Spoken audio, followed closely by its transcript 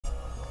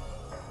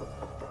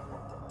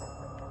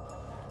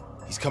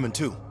He's coming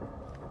too.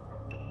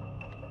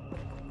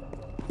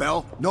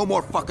 Bell, no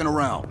more fucking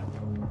around.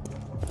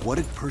 What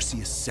did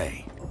Perseus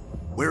say?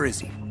 Where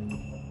is he?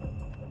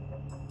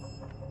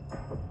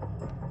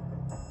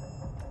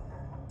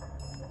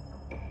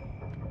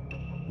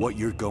 What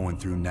you're going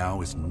through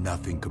now is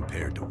nothing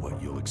compared to what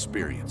you'll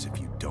experience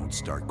if you don't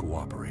start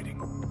cooperating.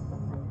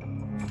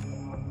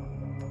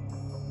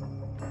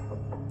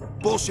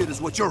 Bullshit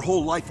is what your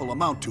whole life will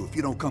amount to if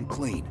you don't come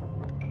clean.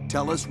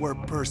 Tell us where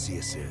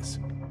Perseus is.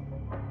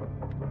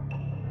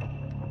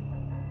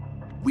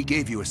 We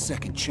gave you a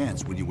second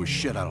chance when you were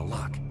shit out of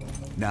luck.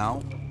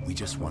 Now, we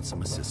just want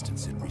some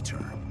assistance in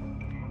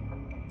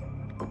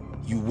return.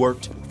 You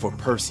worked for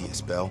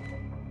Perseus, Bell.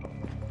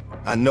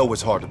 I know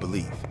it's hard to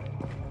believe,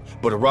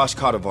 but Arash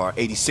Kadivar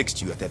 86'd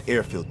you at that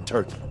airfield in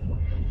Turkey.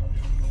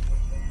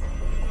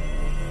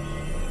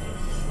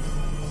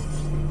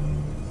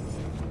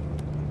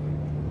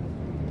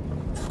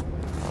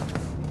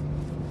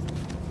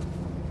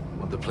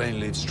 When the plane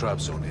leaves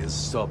Trabzon, it's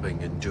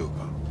stopping in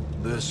Duga.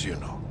 This you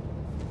know.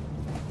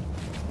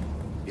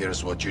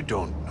 Here's what you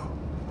don't know.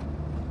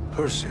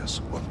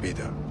 Perseus won't be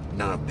there.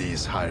 None of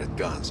these hired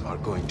guns are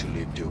going to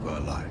leave Duga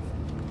alive.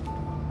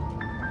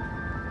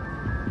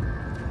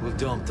 We'll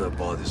dump their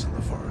bodies in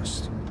the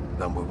forest.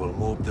 Then we will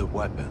move the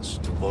weapons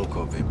to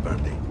Volkov in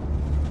Berlin.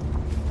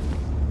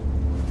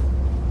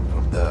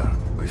 From there,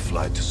 we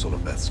fly to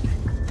Solovetsky.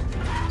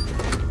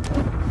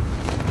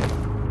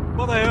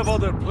 But I have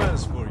other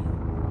plans for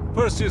you.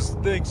 Perseus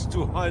thinks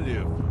too highly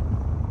of you.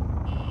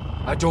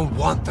 I don't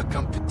want the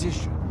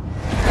competition.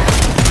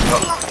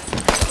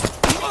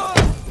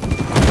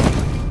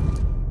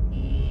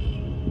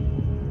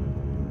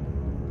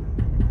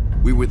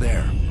 We were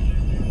there.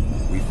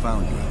 We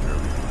found you after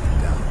everything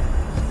went down.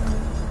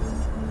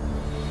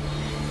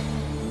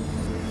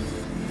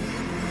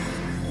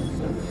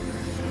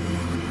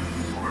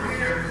 Over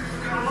here.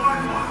 We got a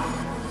large one.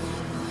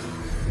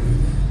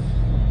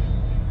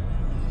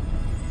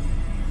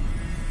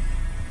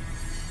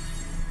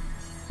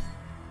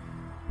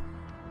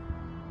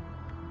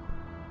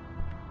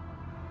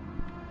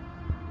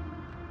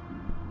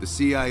 The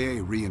CIA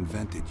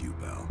reinvented you,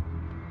 Bell.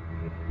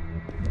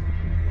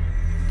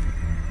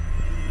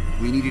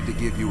 We needed to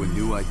give you a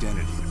new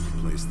identity to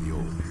replace the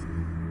old.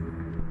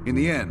 In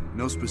the end,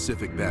 no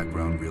specific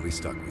background really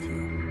stuck with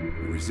you.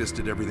 You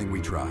resisted everything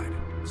we tried,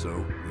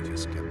 so we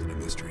just kept it a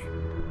mystery.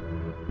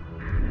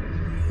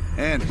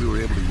 And we were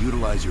able to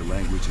utilize your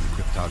language and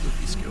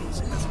cryptography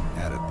skills as an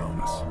added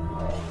bonus.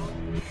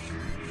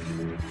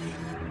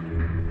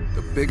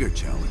 The bigger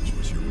challenge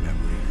was your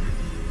memory.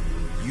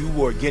 You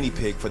were a guinea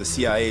pig for the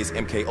CIA's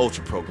MK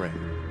Ultra program.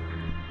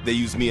 They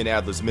used me and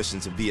Adler's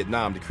missions in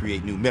Vietnam to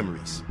create new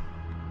memories.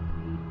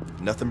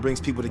 Nothing brings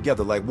people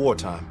together like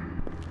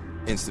wartime.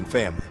 Instant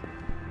family.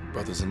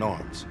 Brothers in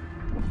arms.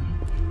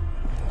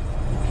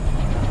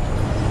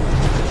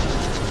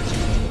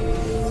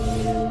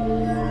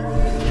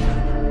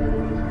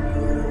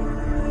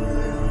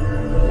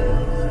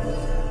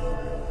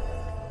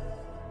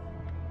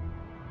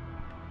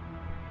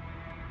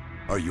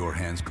 Are your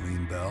hands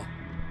clean, Bell?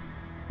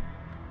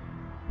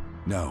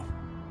 No.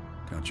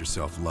 Count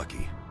yourself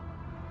lucky.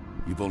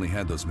 You've only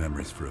had those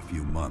memories for a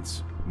few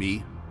months.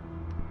 Me?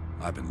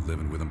 I've been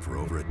living with them for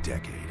over a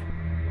decade.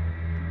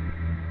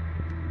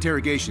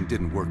 Interrogation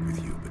didn't work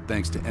with you, but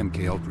thanks to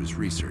MK Ultra's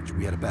research,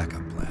 we had a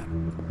backup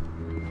plan.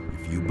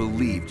 If you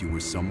believed you were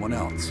someone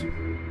else,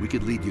 we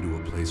could lead you to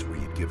a place where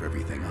you'd give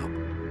everything up.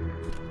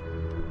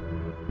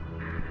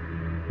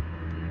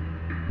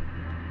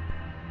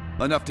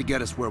 Enough to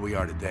get us where we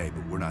are today,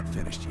 but we're not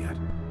finished yet.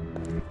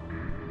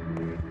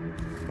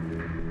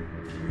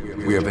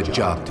 We have a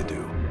job to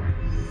do.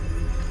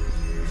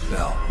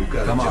 Bell,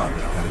 come on,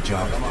 we've got a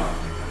job to do.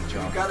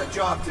 We've got a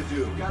job to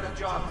do. We've got a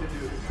job to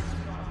do.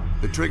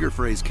 The trigger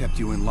phrase kept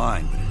you in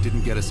line, but it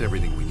didn't get us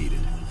everything we needed.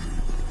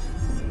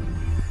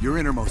 Your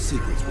innermost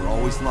secrets were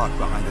always locked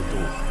behind a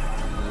door.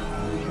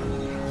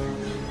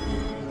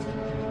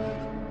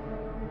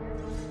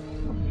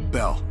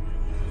 Bell,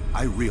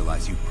 I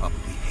realize you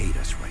probably hate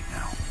us right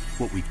now,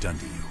 what we've done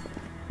to you.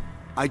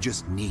 I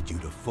just need you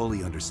to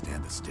fully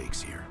understand the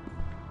stakes here.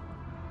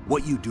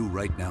 What you do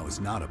right now is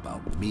not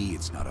about me,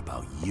 it's not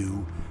about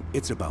you,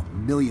 it's about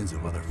millions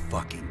of other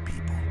fucking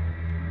people.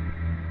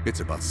 It's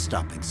about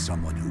stopping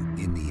someone who,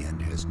 in the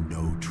end, has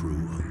no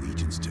true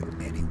allegiance to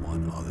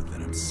anyone other than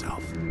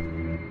himself.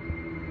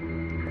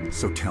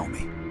 So tell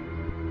me,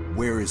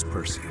 where is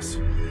Perseus?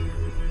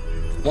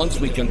 Once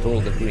we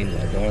control the Green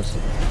Light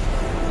arsenal,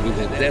 we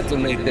will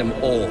detonate them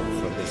all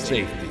from the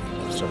safety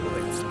of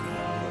Solovetsky.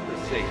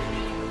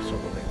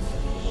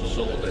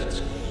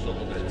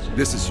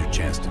 This is your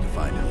chance to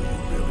define who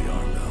you really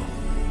are, Bell.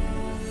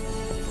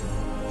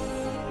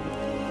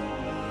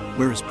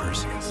 Where is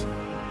Perseus?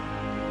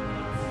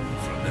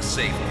 From the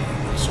safety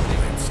of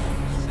Solovetsky.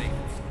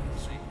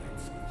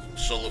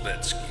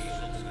 Solovetsky.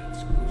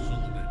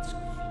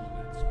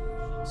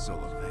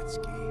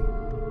 Solovetsky.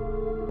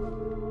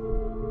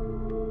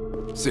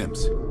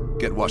 Sims,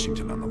 get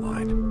Washington on the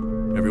line.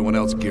 Everyone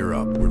else gear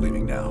up. We're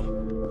leaving now.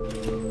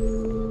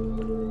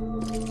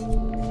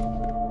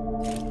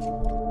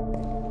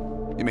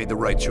 You made the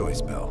right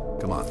choice, Bell.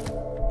 Come on.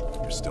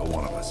 You're still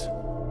one of us.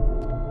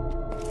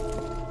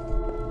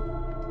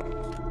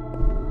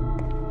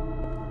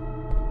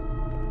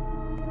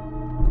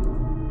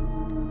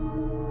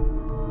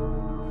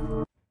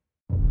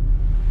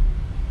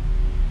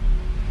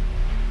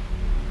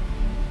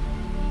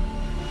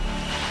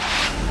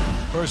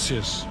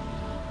 Perseus.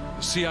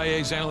 The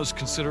CIA's analysts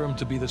consider him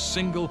to be the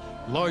single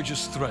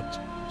largest threat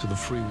to the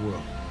free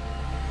world.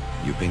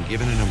 You've been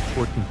given an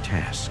important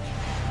task.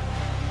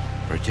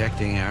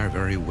 Protecting our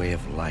very way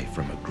of life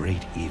from a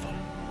great evil.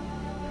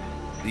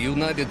 The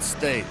United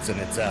States and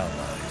its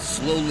allies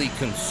slowly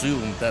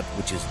consume that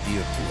which is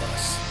dear to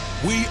us.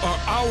 We are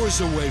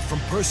hours away from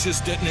Perseus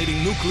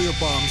detonating nuclear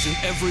bombs in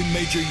every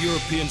major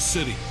European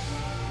city.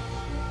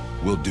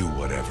 We'll do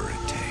whatever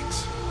it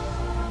takes.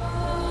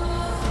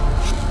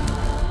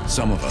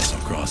 Some of us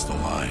will cross the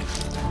line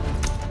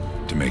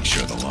to make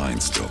sure the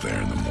line's still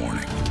there in the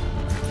morning.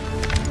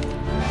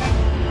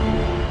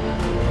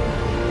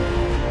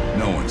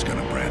 No one's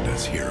gonna brand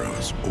us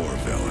heroes or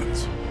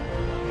villains.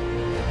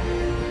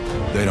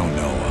 They don't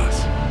know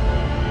us.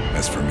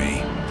 As for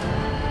me,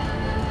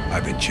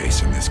 I've been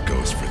chasing this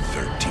ghost for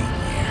 13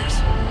 years.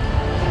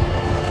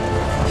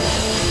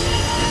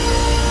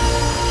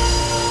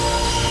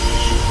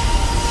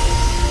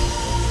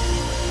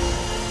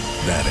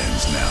 That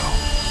ends now.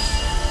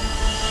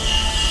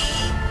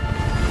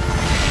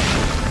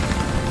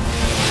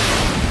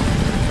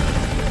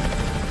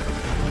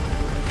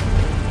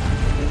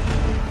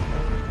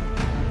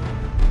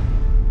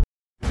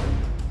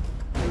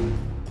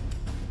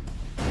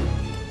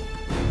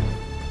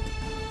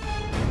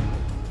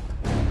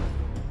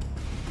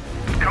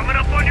 Coming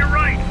up on your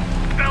right.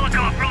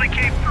 Belikov really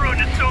came through in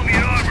the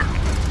Soviet armor.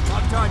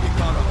 About time you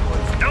caught up,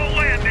 boys. No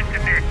way I'm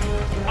missing this.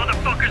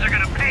 Motherfuckers are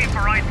gonna pay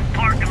for Ice's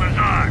Park and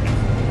Lazard.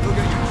 Look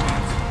at your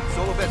chance.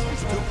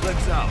 Solovetsky's 2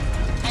 clicks out.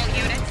 All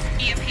units,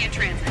 EMP in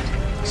transit.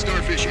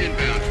 Starfish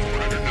inbound,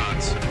 400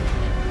 knots.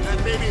 That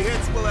baby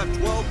hits, we'll have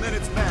 12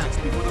 minutes max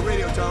before the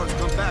radio towers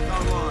come back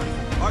online.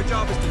 Our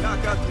job is to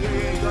knock out the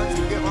AA guns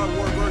and give our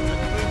warbirds a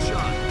clean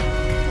shot.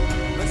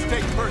 Let's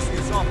take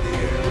Perseus off the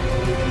air.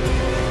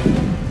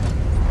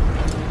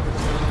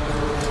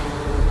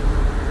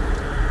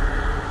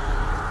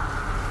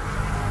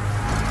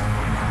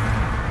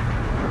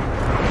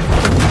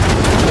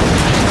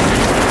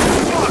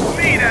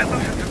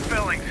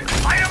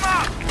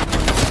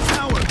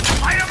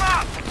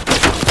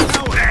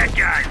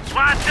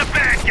 Lots of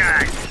bad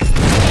guys!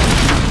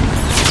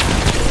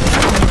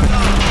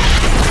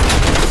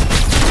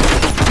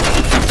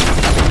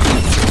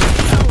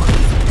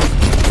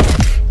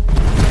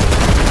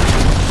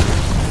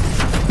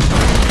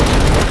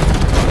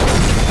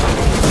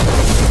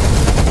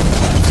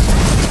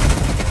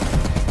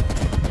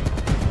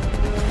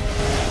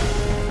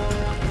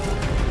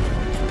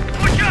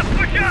 Push up!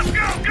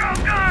 Go, go,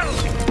 go!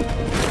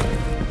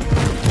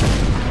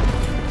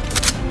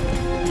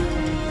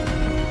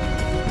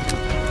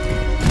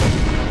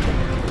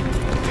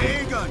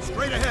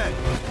 Straight ahead.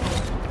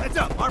 Heads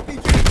up,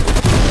 RPG.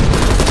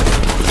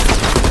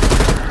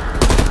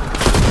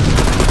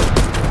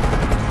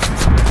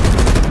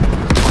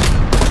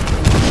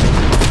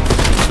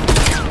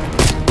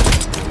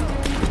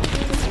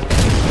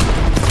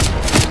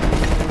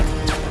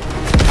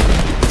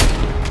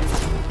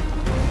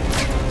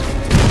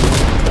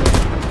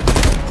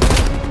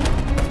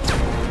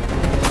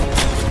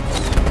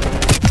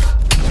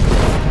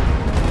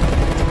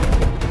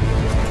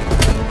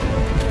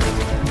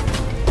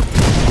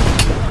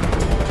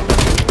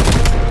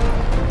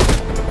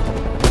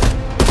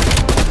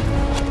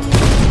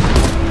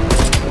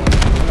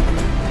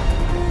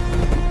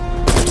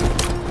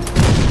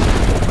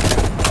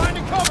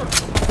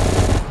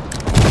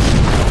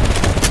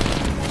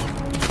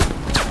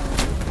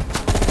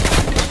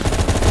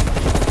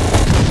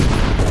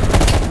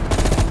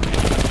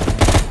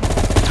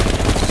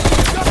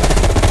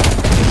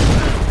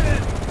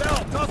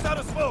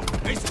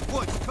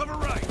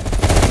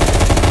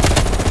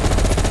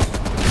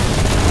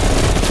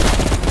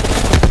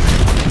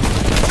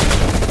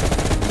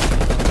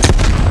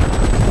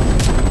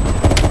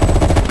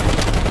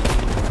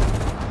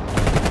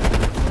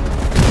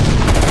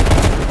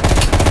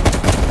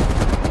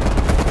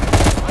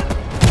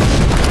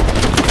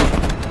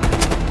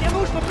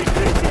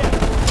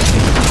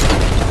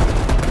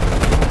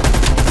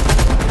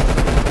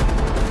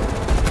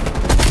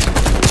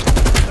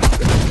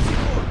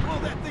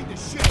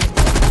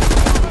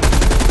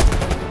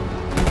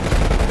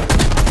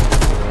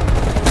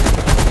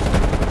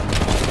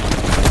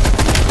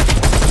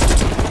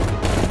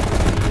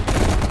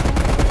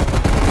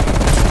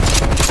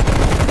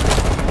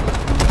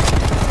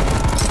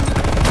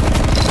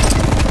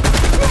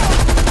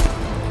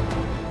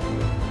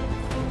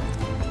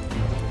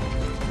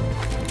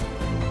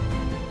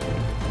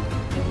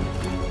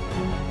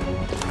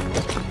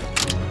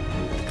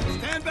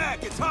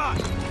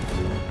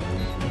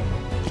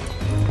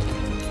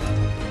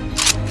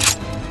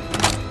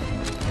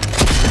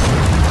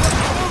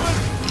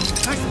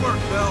 Nice work,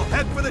 Bell.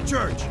 Head for the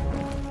church.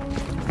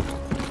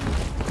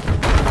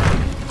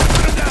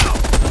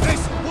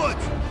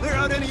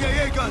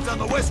 AA guns on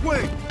the west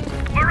wing!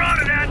 We're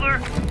on it,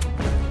 Adler!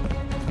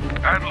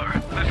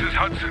 Adler, this is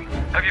Hudson.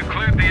 Have you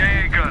cleared the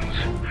AA guns?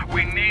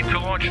 We need to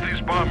launch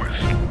these bombers.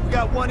 We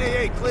got one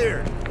AA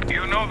cleared.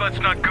 You know that's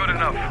not good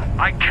enough.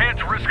 I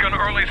can't risk an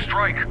early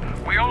strike.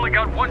 We only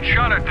got one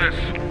shot at this.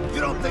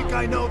 You don't think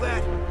I know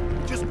that?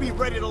 Just be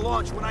ready to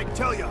launch when I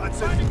tell you,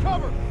 Hudson. Find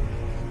cover!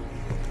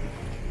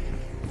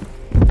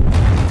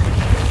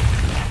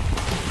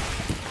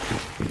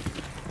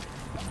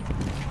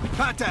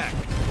 Contact!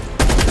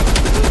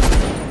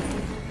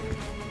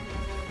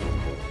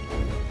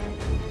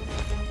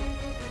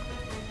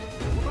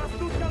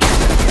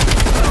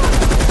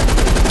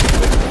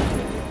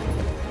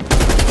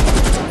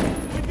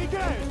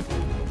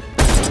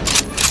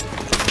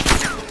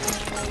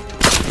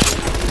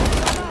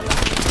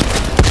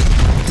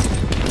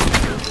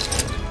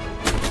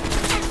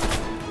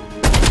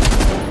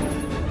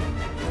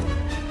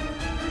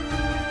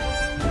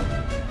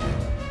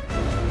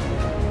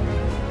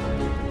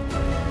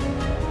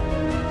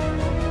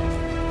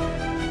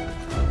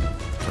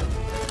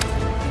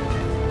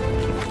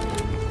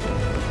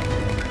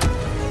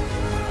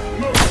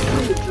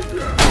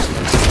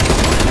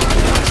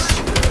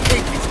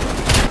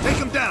 Take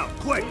him down,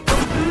 quick! We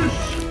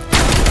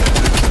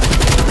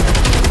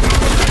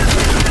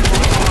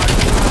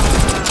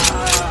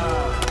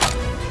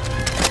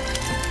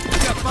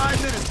got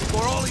 5 minutes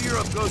before all of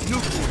Europe goes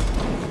nuclear.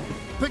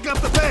 Pick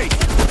up the pace!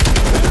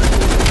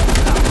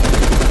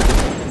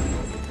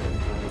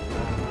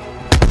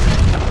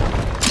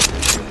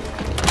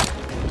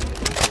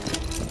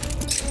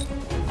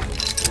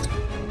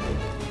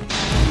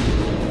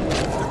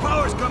 The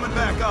power's coming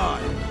back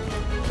on.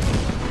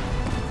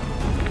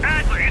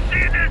 Adler, you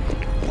seeing this?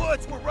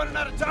 Woods, we're running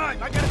out of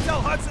time. I gotta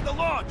tell Hudson to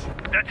launch.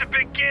 That's a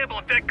big gamble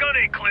if that gun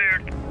ain't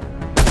cleared.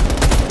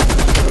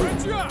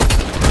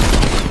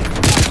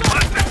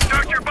 Hudson,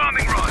 start your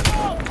bombing run.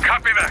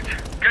 Copy that.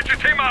 Get your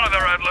team out of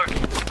there, Adler.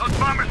 Those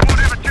bombers won't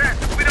have a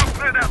chance if we don't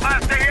clear that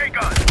last AA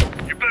gun.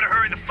 You better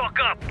hurry the fuck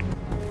up.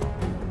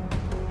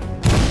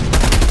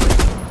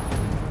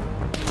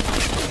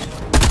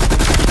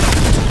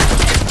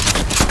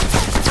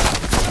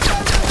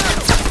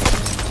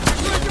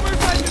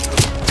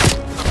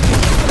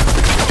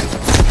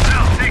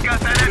 Now, take out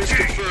that MG.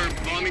 Confirmed.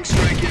 Bombing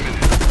strike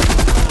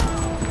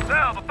imminent.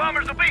 Now, the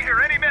bombers will be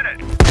here any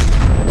minute.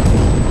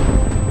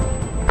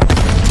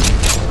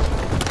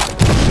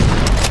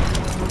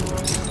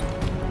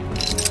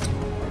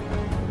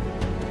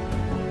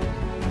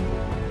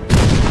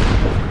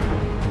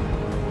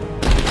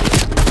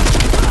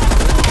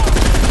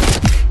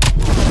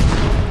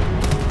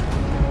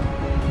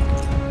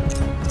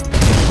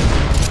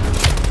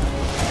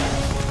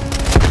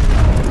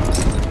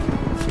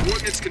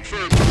 Coordinates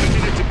confirmed.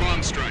 Limited to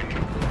bomb strike.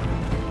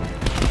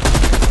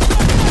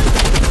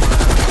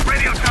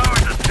 Radio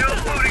towers are still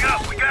loading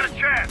up. We got a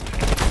chance.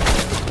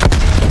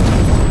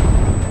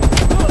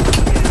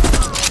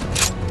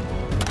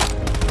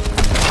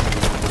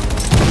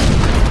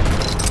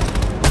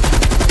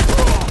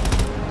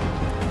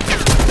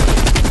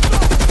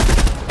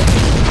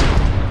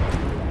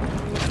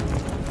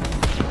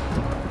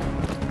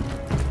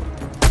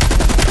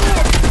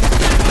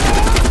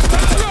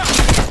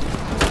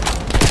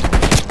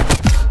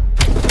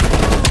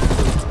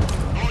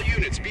 All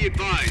units, be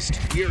advised.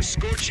 We are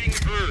scorching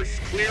Earth.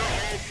 Clear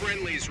all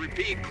friendlies.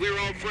 Repeat, clear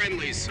all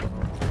friendlies.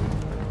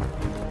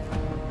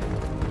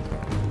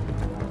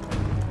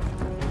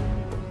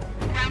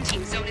 Ground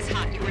team, zone is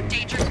hot. You are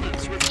danger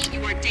close. Repeat,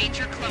 you are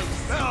danger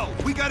close. Bell,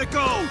 we gotta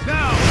go,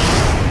 now!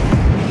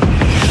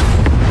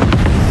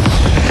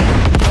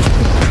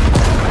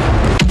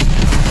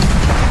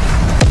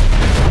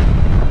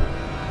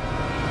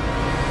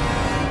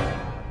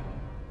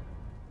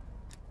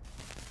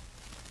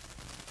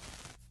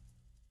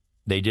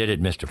 They did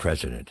it, Mr.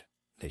 President.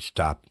 They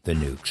stopped the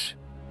nukes.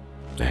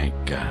 Thank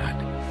God.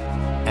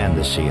 And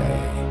the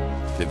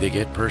CIA. Did they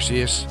get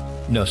Perseus?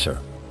 No, sir.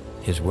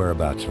 His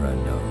whereabouts are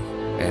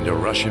unknown. And a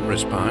Russian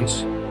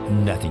response?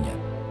 Nothing yet.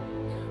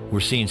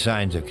 We're seeing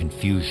signs of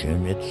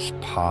confusion. It's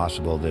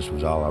possible this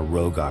was all a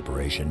rogue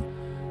operation.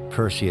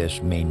 Perseus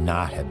may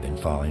not have been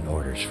following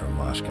orders from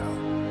Moscow.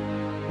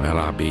 Well,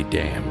 I'll be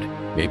damned.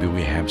 Maybe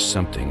we have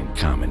something in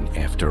common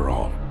after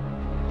all.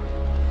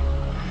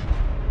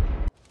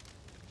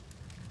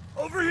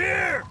 Over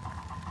here!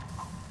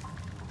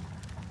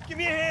 Give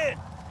me a hand!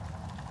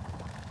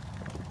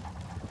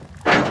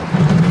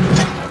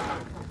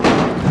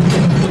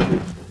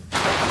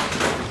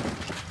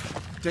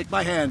 Take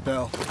my hand,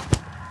 Bell.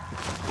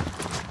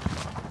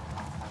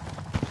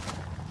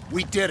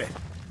 We did it.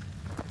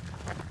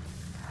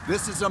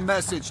 This is a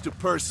message to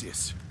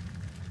Perseus,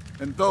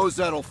 and those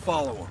that'll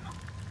follow him.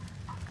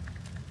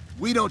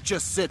 We don't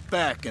just sit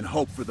back and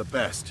hope for the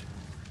best.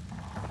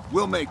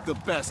 We'll make the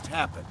best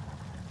happen.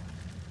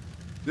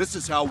 This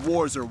is how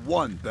wars are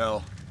won,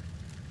 Bell.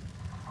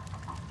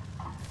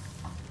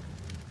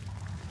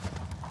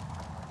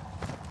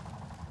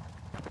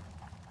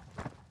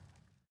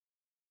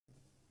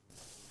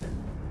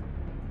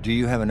 Do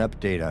you have an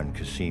update on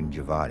Qasim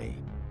Javadi?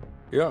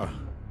 Yeah.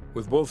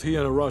 With both he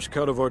and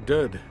Arashkadov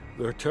dead,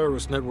 their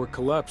terrorist network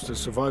collapsed as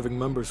surviving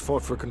members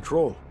fought for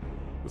control.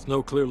 With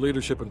no clear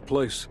leadership in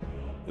place,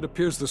 it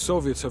appears the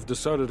Soviets have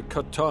decided to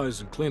cut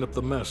ties and clean up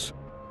the mess.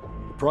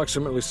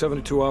 Approximately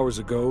 72 hours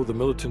ago, the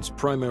militants'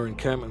 primary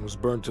encampment was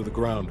burned to the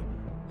ground.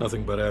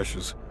 Nothing but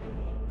ashes.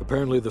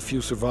 Apparently, the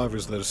few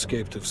survivors that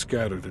escaped have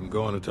scattered and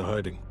gone into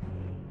hiding.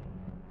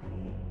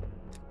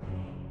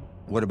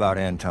 What about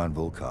Anton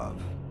Volkov?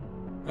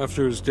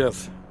 After his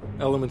death,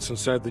 elements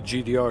inside the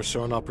GDR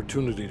saw an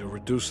opportunity to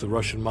reduce the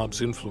Russian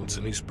mob's influence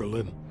in East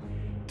Berlin.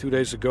 2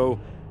 days ago,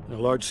 in a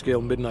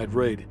large-scale midnight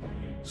raid,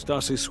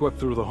 Stasi swept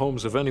through the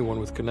homes of anyone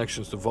with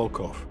connections to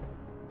Volkov.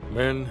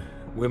 Men,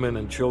 women,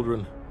 and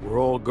children were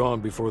all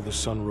gone before the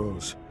sun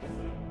rose.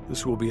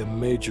 This will be a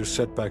major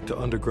setback to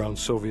underground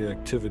Soviet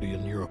activity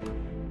in Europe.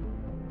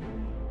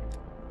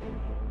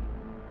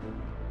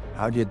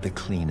 How did the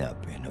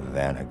cleanup in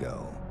Havana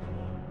go?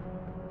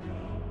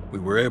 We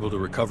were able to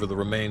recover the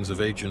remains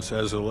of Agents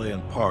Azalea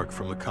and Park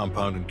from the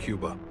compound in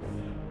Cuba.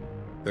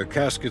 Their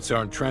caskets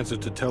are in transit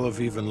to Tel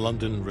Aviv and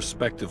London,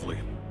 respectively.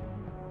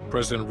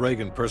 President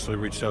Reagan personally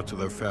reached out to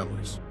their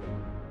families.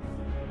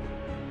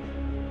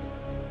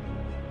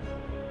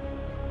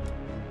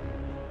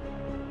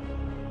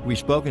 We've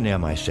spoken to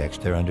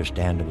MI6. They're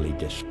understandably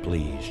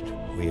displeased.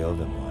 We owe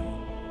them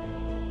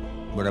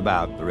one. What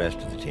about the rest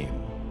of the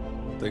team?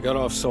 They got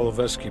off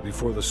Solovetsky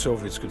before the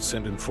Soviets could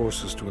send in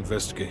forces to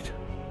investigate.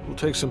 It'll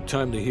take some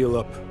time to heal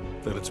up,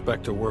 then it's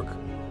back to work.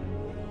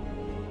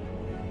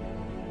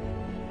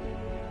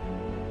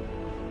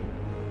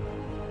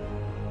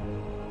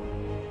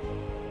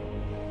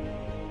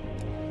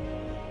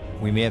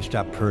 We may have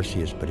stopped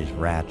Perseus, but his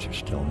rats are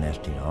still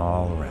nesting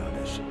all around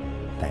us,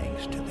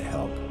 thanks to the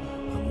help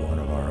of one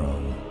of our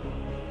own.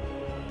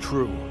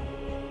 True.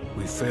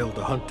 We failed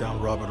to hunt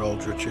down Robert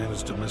Aldrich and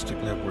his domestic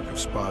network of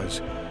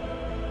spies.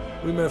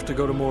 We may have to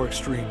go to more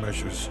extreme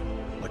measures,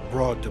 like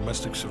broad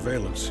domestic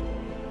surveillance,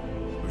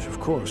 which of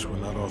course we're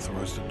not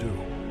authorized to do.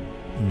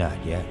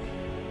 Not yet.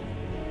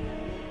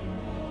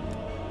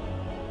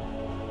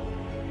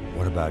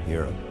 What about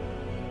Europe?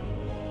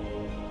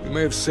 We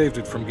may have saved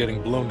it from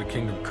getting blown to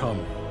Kingdom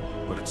Come,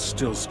 but it's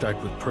still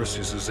stacked with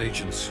Perseus's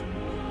agents.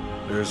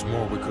 There's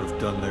more we could have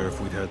done there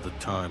if we'd had the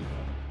time.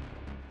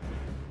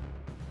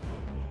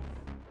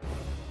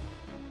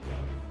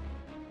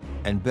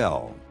 And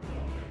Bell.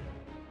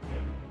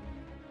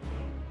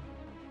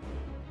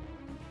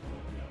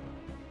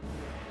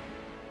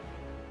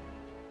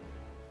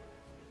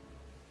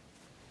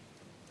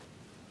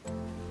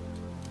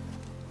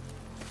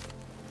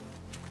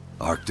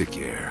 Arctic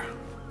air.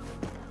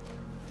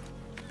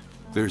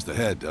 Clears the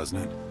head, doesn't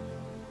it?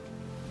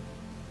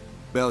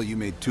 Bell, you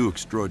made two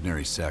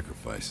extraordinary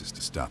sacrifices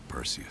to stop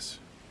Perseus.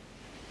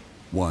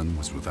 One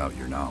was without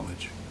your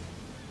knowledge.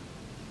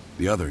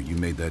 The other, you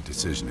made that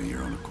decision of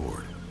your own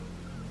accord.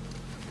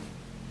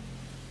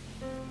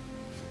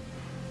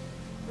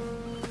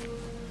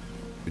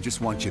 I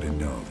just want you to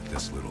know that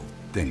this little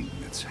thing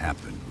that's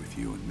happened with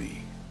you and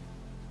me,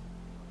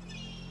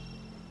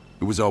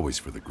 it was always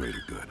for the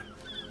greater good.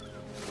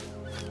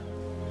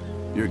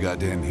 You're a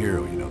goddamn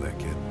hero, you know that,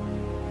 kid.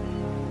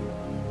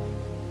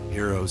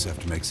 Heroes have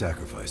to make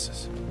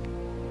sacrifices.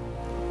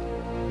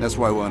 That's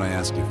why when I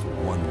ask you for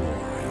one more,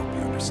 I hope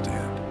you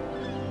understand.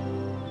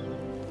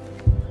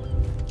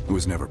 It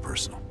was never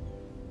personal.